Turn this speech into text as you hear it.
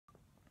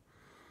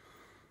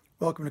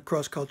Welcome to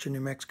Cross Culture New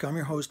Mexico. I'm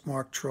your host,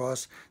 Mark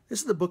Tross.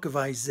 This is the book of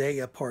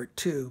Isaiah, part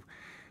 2,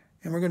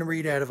 and we're going to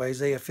read out of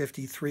Isaiah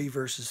 53,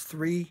 verses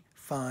 3,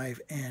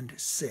 5, and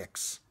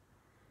 6.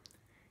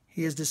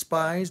 He is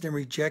despised and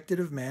rejected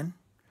of men,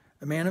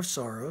 a man of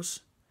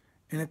sorrows,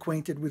 and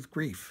acquainted with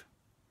grief.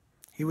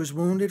 He was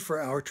wounded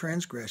for our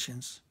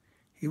transgressions.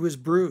 He was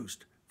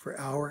bruised for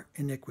our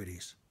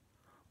iniquities.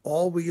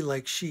 All we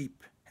like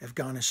sheep have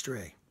gone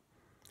astray.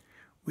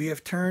 We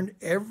have turned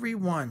every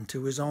one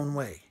to his own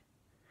way,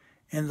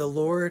 and the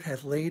Lord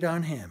hath laid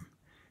on him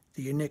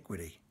the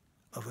iniquity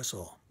of us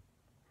all.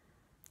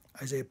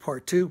 Isaiah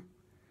part 2,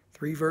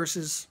 3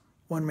 verses,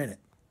 1 minute.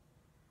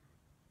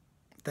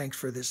 Thanks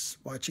for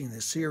watching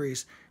this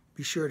series.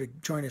 Be sure to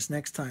join us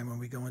next time when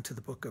we go into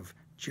the book of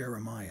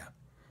Jeremiah.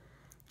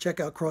 Check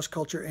out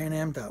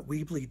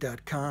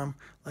crossculturenm.weebly.com.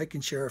 Like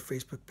and share our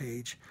Facebook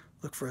page.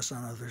 Look for us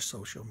on other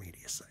social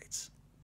media sites.